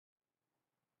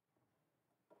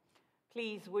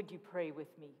Please, would you pray with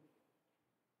me?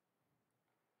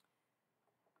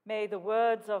 May the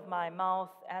words of my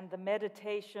mouth and the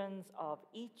meditations of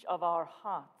each of our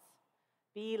hearts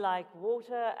be like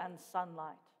water and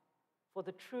sunlight for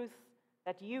the truth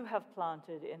that you have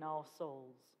planted in our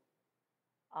souls.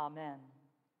 Amen.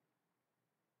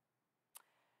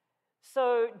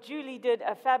 So Julie did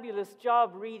a fabulous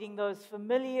job reading those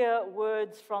familiar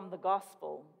words from the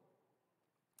gospel.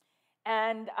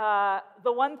 And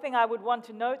the one thing I would want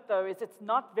to note, though, is it's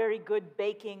not very good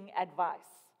baking advice.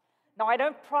 Now, I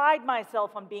don't pride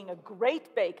myself on being a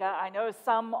great baker. I know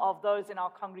some of those in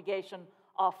our congregation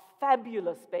are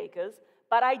fabulous bakers,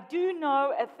 but I do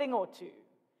know a thing or two.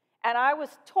 And I was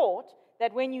taught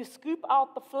that when you scoop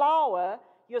out the flour,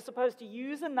 you're supposed to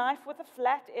use a knife with a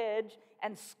flat edge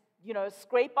and,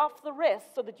 scrape off the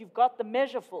rest so that you've got the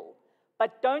measure full.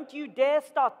 But don't you dare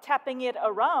start tapping it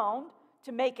around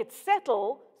to make it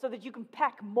settle so that you can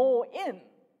pack more in.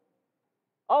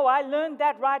 Oh, I learned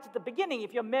that right at the beginning.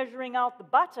 If you're measuring out the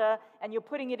butter and you're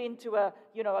putting it into a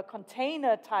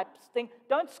container type thing,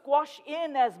 don't squash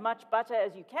in as much butter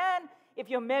as you can. If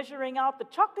you're measuring out the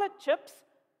chocolate chips,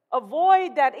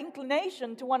 avoid that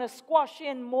inclination to want to squash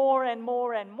in more and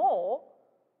more and more.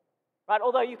 Right?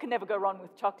 Although you can never go wrong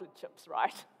with chocolate chips,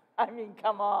 right? I mean,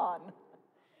 come on.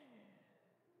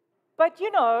 But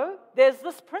there's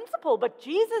this principle. But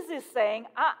Jesus is saying,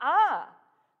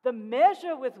 the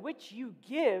measure with which you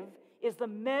give is the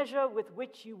measure with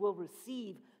which you will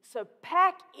receive. So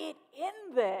pack it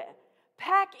in there.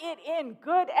 Pack it in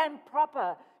good and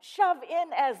proper. Shove in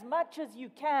as much as you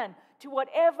can to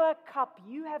whatever cup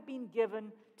you have been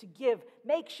given to give.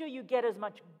 Make sure you get as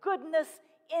much goodness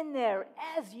in there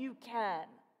as you can,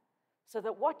 so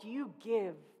that what you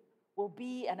give will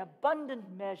be an abundant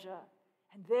measure,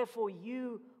 and therefore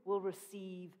you will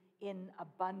receive in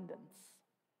abundance.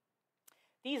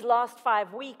 These last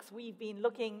 5 weeks, we've been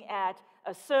looking at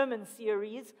a sermon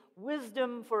series,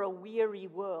 Wisdom for a Weary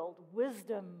World.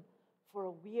 Wisdom for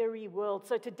a Weary World.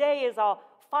 So today is our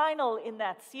final in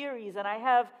that series, and I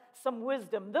have some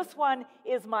wisdom. This one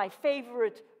is my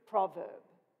favorite proverb.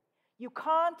 You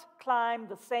can't climb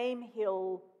the same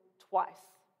hill twice.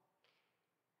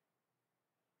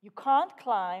 You can't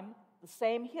climb the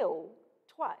same hill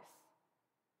twice.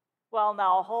 Well,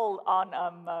 now, hold on a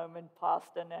moment,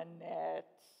 Pastor Nanette.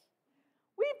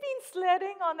 We've been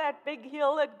sledding on that big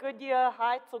hill at Goodyear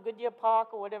Heights or Goodyear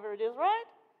Park or whatever it is, right?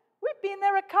 We've been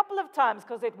there a couple of times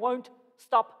because it won't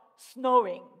stop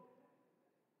snowing.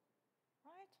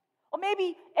 Right? Or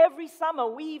maybe every summer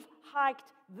we've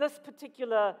hiked this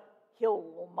particular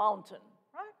hill or mountain,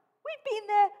 right? We've been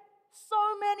there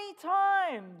so many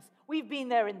times. We've been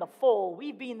there in the fall.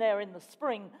 We've been there in the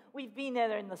spring. We've been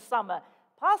there in the summer.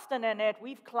 Pastor Nanette,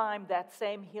 we've climbed that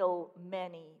same hill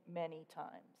many, many times.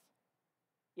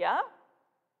 Yeah?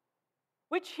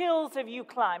 Which hills have you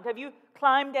climbed? Have you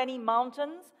climbed any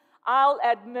mountains? I'll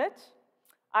admit,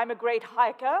 I'm a great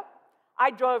hiker. I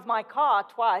drove my car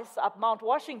twice up Mount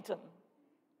Washington.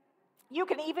 You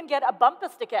can even get a bumper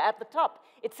sticker at the top.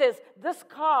 It says, "This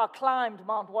car climbed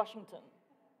Mount Washington."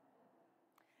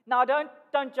 Now,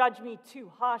 don't judge me too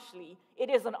harshly. It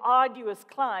is an arduous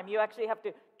climb. You actually have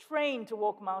to train to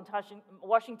walk Mount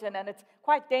Washington, and it's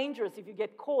quite dangerous if you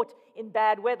get caught in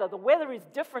bad weather. The weather is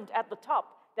different at the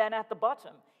top than at the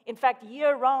bottom. In fact,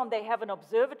 year-round, they have an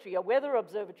observatory, a weather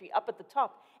observatory up at the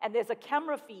top, and there's a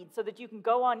camera feed so that you can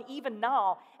go on even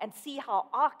now and see how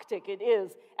Arctic it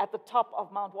is at the top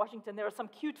of Mount Washington. There are some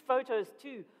cute photos,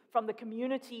 too, from the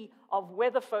community of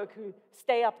weatherfolk who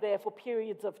stay up there for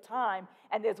periods of time.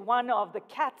 And there's one of the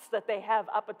cats that they have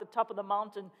up at the top of the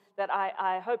mountain that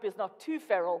I hope is not too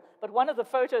feral. But one of the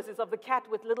photos is of the cat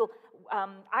with little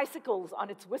icicles on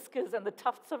its whiskers and the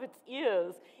tufts of its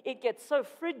ears. It gets so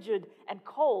frigid and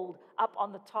cold up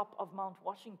on the top of Mount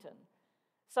Washington.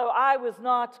 So I was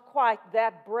not quite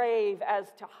that brave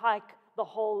as to hike the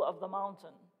whole of the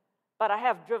mountain. But I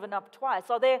have driven up twice.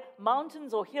 Are there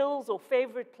mountains or hills or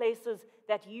favorite places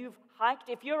that you've hiked?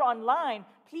 If you're online,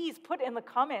 please put in the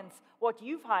comments what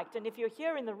you've hiked. And if you're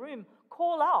here in the room,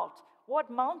 call out what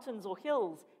mountains or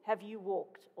hills have you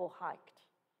walked or hiked?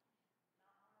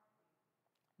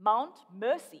 Mount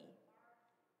Mercy.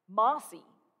 Marcy.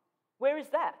 Where is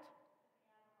that?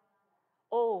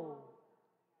 Oh,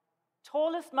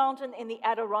 tallest mountain in the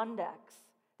Adirondacks.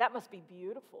 That must be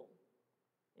beautiful.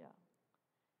 Yeah.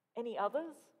 Any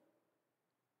others?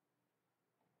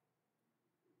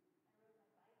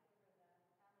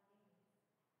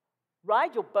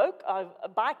 Ride your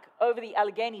bike over the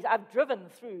Alleghenies. I've driven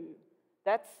through.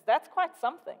 That's quite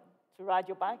something to ride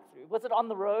your bike through. Was it on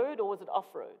the road or was it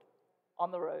off-road?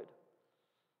 On the road.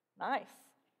 Nice.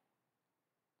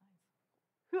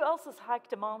 Who else has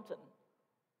hiked a mountain,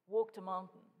 walked a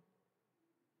mountain?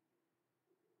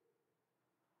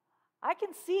 I can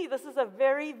see this is a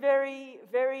very, very,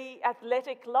 very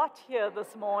athletic lot here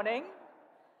this morning.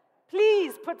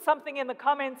 Please put something in the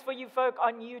comments for you folk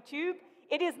on YouTube.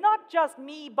 It is not just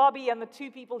me, Bobby, and the two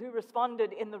people who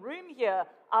responded in the room here.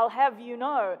 I'll have you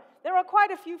know. There are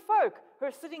quite a few folk who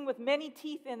are sitting with many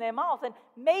teeth in their mouth, and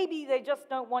maybe they just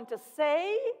don't want to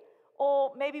say,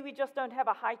 or maybe we just don't have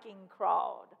a hiking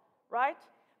crowd, right?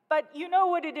 But you know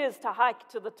what it is to hike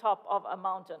to the top of a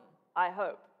mountain, I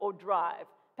hope, or drive.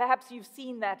 Perhaps you've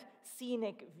seen that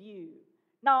scenic view.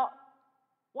 Now,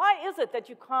 why is it that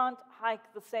you can't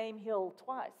hike the same hill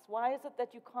twice? Why is it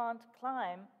that you can't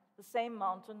climb the same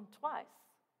mountain twice?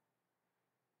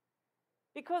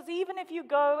 Because even if you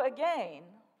go again,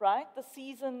 right, the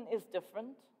season is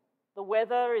different. The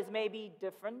weather is maybe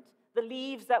different. The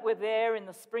leaves that were there in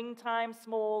the springtime,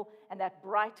 small, and that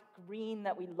bright green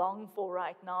that we long for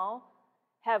right now,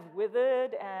 have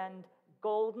withered, and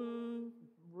golden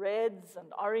reds and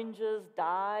oranges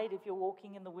died if you're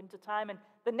walking in the wintertime. And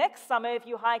the next summer, if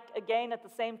you hike again at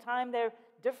the same time, there are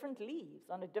different leaves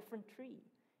on a different tree.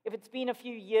 If it's been a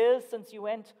few years since you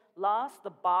went last,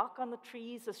 the bark on the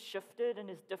trees has shifted and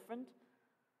is different.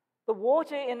 The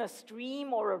water in a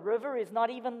stream or a river is not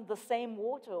even the same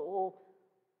water, or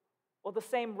the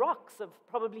same rocks have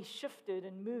probably shifted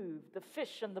and moved. The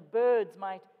fish and the birds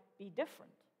might be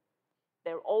different.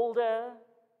 They're older,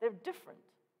 they're different.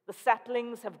 The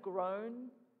saplings have grown.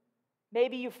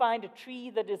 Maybe you find a tree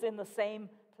that is in the same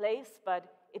place, but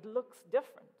it looks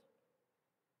different.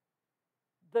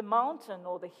 The mountain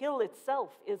or the hill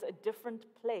itself is a different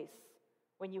place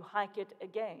when you hike it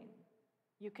again.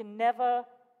 You can never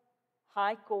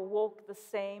hike or walk the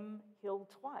same hill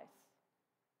twice.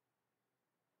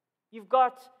 You've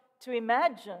got to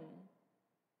imagine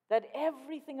that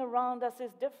everything around us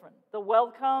is different. The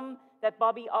welcome that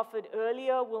Bobby offered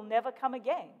earlier will never come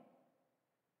again.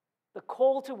 The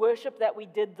call to worship that we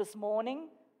did this morning,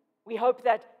 we hope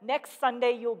that next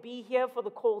Sunday you'll be here for the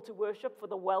call to worship, for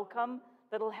the welcome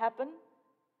that'll happen.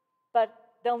 But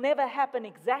they'll never happen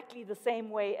exactly the same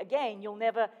way again. You'll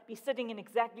never be sitting in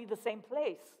exactly the same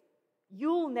place.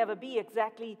 You'll never be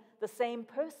exactly the same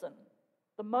person.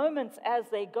 The moments as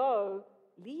they go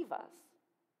leave us.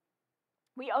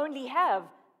 We only have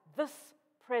this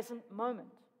present moment.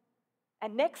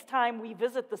 And next time we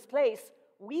visit this place,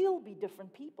 we'll be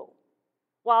different people.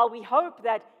 While we hope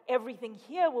that everything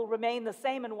here will remain the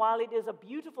same, and while it is a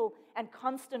beautiful and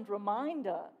constant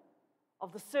reminder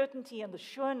of the certainty and the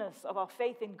sureness of our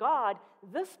faith in God,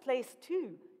 this place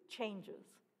too changes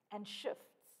and shifts.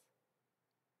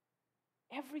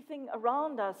 Everything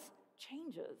around us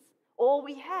changes. All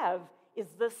we have is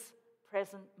this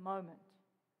present moment.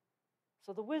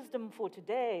 So the wisdom for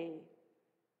today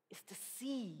is to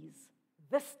seize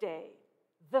this day,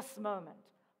 this moment.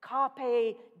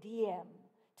 Carpe diem.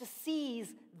 To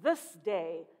seize this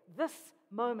day, this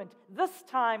moment, this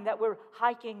time that we're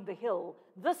hiking the hill,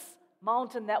 this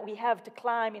mountain that we have to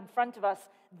climb in front of us,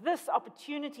 this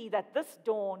opportunity that this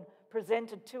dawn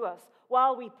presented to us,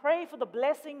 while we pray for the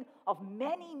blessing of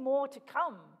many more to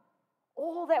come.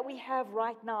 All that we have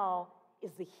right now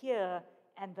is the here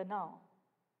and the now.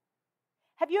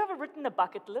 Have you ever written a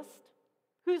bucket list?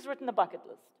 Who's written a bucket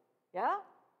list? Yeah?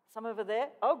 Some over there?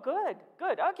 Oh, good,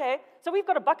 good, okay. So we've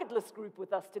got a bucket list group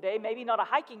with us today. Maybe not a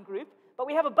hiking group, but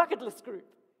we have a bucket list group.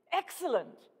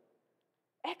 Excellent,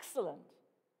 excellent.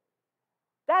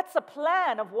 That's a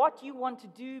plan of what you want to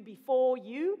do before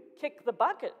you kick the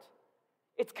bucket.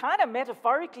 It's kind of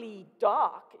metaphorically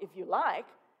dark, if you like,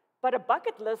 but a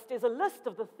bucket list is a list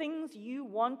of the things you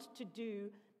want to do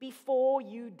before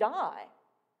you die.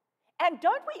 And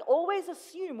don't we always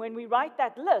assume when we write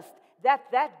that list that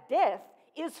that death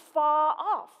is far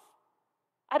off?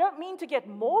 I don't mean to get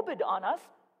morbid on us,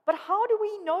 but how do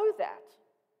we know that?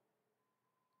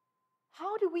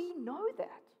 How do we know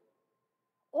that?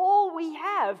 All we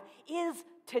have is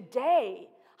today.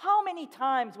 How many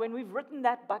times when we've written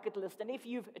that bucket list, and if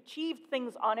you've achieved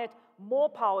things on it, more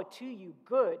power to you,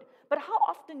 good. But how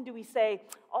often do we say,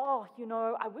 oh,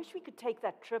 I wish we could take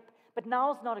that trip, but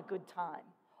now's not a good time.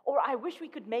 Or I wish we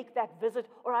could make that visit,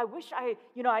 or I wish I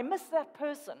miss that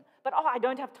person, but I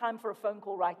don't have time for a phone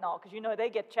call right now, because they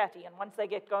get chatty, and once they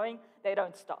get going, they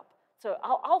don't stop. So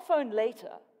I'll phone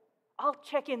later. I'll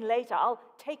check in later. I'll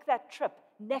take that trip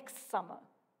next summer.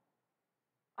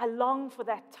 I long for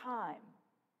that time,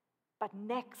 but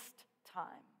next time.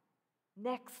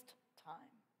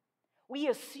 We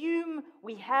assume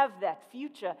we have that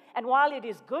future, and while it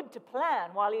is good to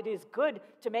plan, while it is good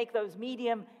to make those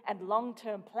medium and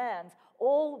long-term plans,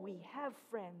 all we have,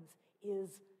 friends, is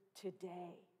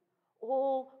today.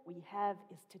 All we have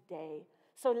is today.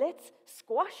 So let's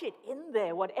squash it in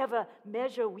there, whatever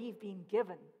measure we've been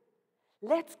given.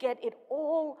 Let's get it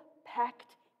all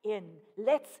packed in.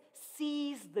 Let's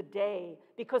seize the day,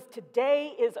 because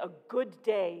today is a good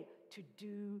day to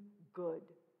do good.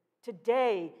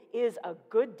 Today is a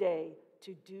good day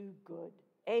to do good.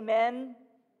 Amen.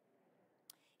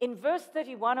 In verse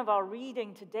 31 of our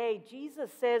reading today,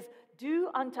 Jesus says,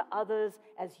 "Do unto others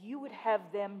as you would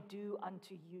have them do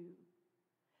unto you."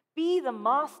 Be the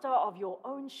master of your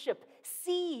own ship.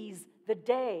 Seize the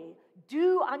day.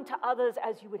 Do unto others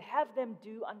as you would have them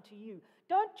do unto you.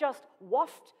 Don't just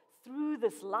waft through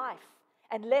this life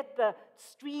and let the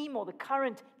stream or the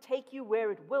current take you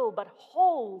where it will, but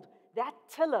hold that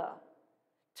tiller.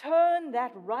 Turn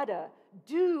that rudder.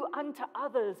 Do unto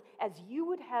others as you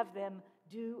would have them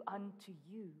do unto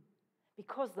you.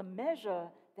 Because the measure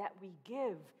that we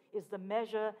give is the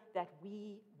measure that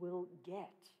we will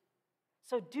get.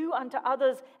 So do unto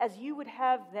others as you would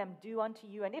have them do unto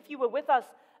you. And if you were with us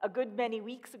a good many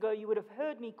weeks ago, you would have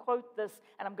heard me quote this,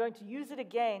 and I'm going to use it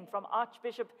again, from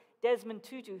Archbishop Desmond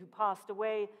Tutu, who passed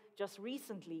away just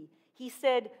recently. He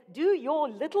said, "Do your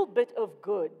little bit of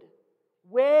good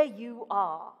where you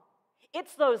are.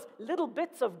 It's those little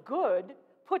bits of good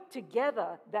put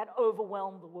together that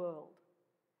overwhelm the world."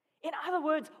 In other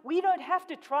words, we don't have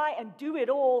to try and do it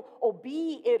all or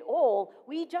be it all.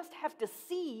 We just have to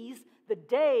seize the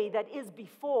day that is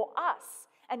before us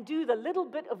and do the little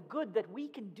bit of good that we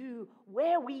can do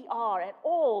where we are. And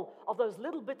all of those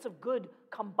little bits of good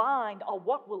combined are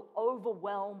what will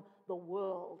overwhelm the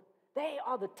world. They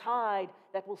are the tide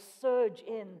that will surge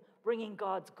in, bringing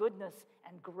God's goodness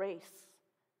and grace,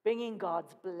 bringing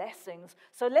God's blessings.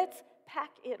 So let's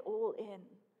pack it all in.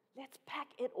 Let's pack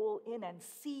it all in and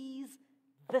seize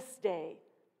this day,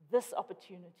 this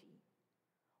opportunity.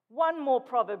 One more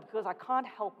proverb, because I can't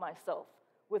help myself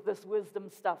with this wisdom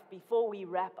stuff before we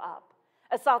wrap up.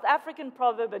 A South African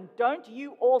proverb, and don't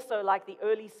you also, like the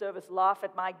early service, laugh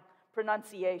at my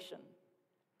pronunciation.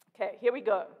 Okay, here we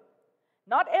go.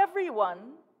 Not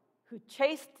everyone who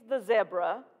chased the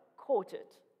zebra caught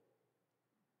it,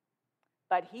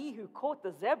 but he who caught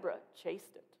the zebra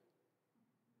chased it.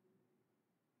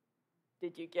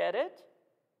 Did you get it?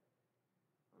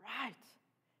 Right.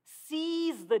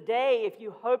 Seize the day if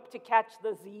you hope to catch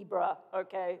the zebra,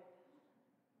 okay?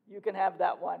 You can have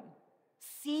that one.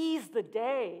 Seize the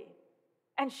day.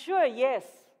 And sure, yes,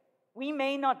 we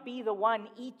may not be the one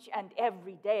each and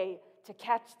every day to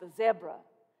catch the zebra.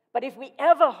 But if we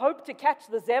ever hope to catch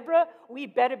the zebra, we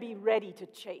better be ready to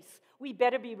chase. We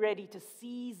better be ready to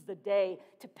seize the day,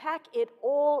 to pack it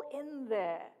all in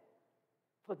there.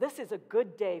 For this is a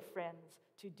good day, friends,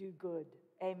 to do good.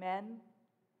 Amen?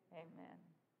 Amen.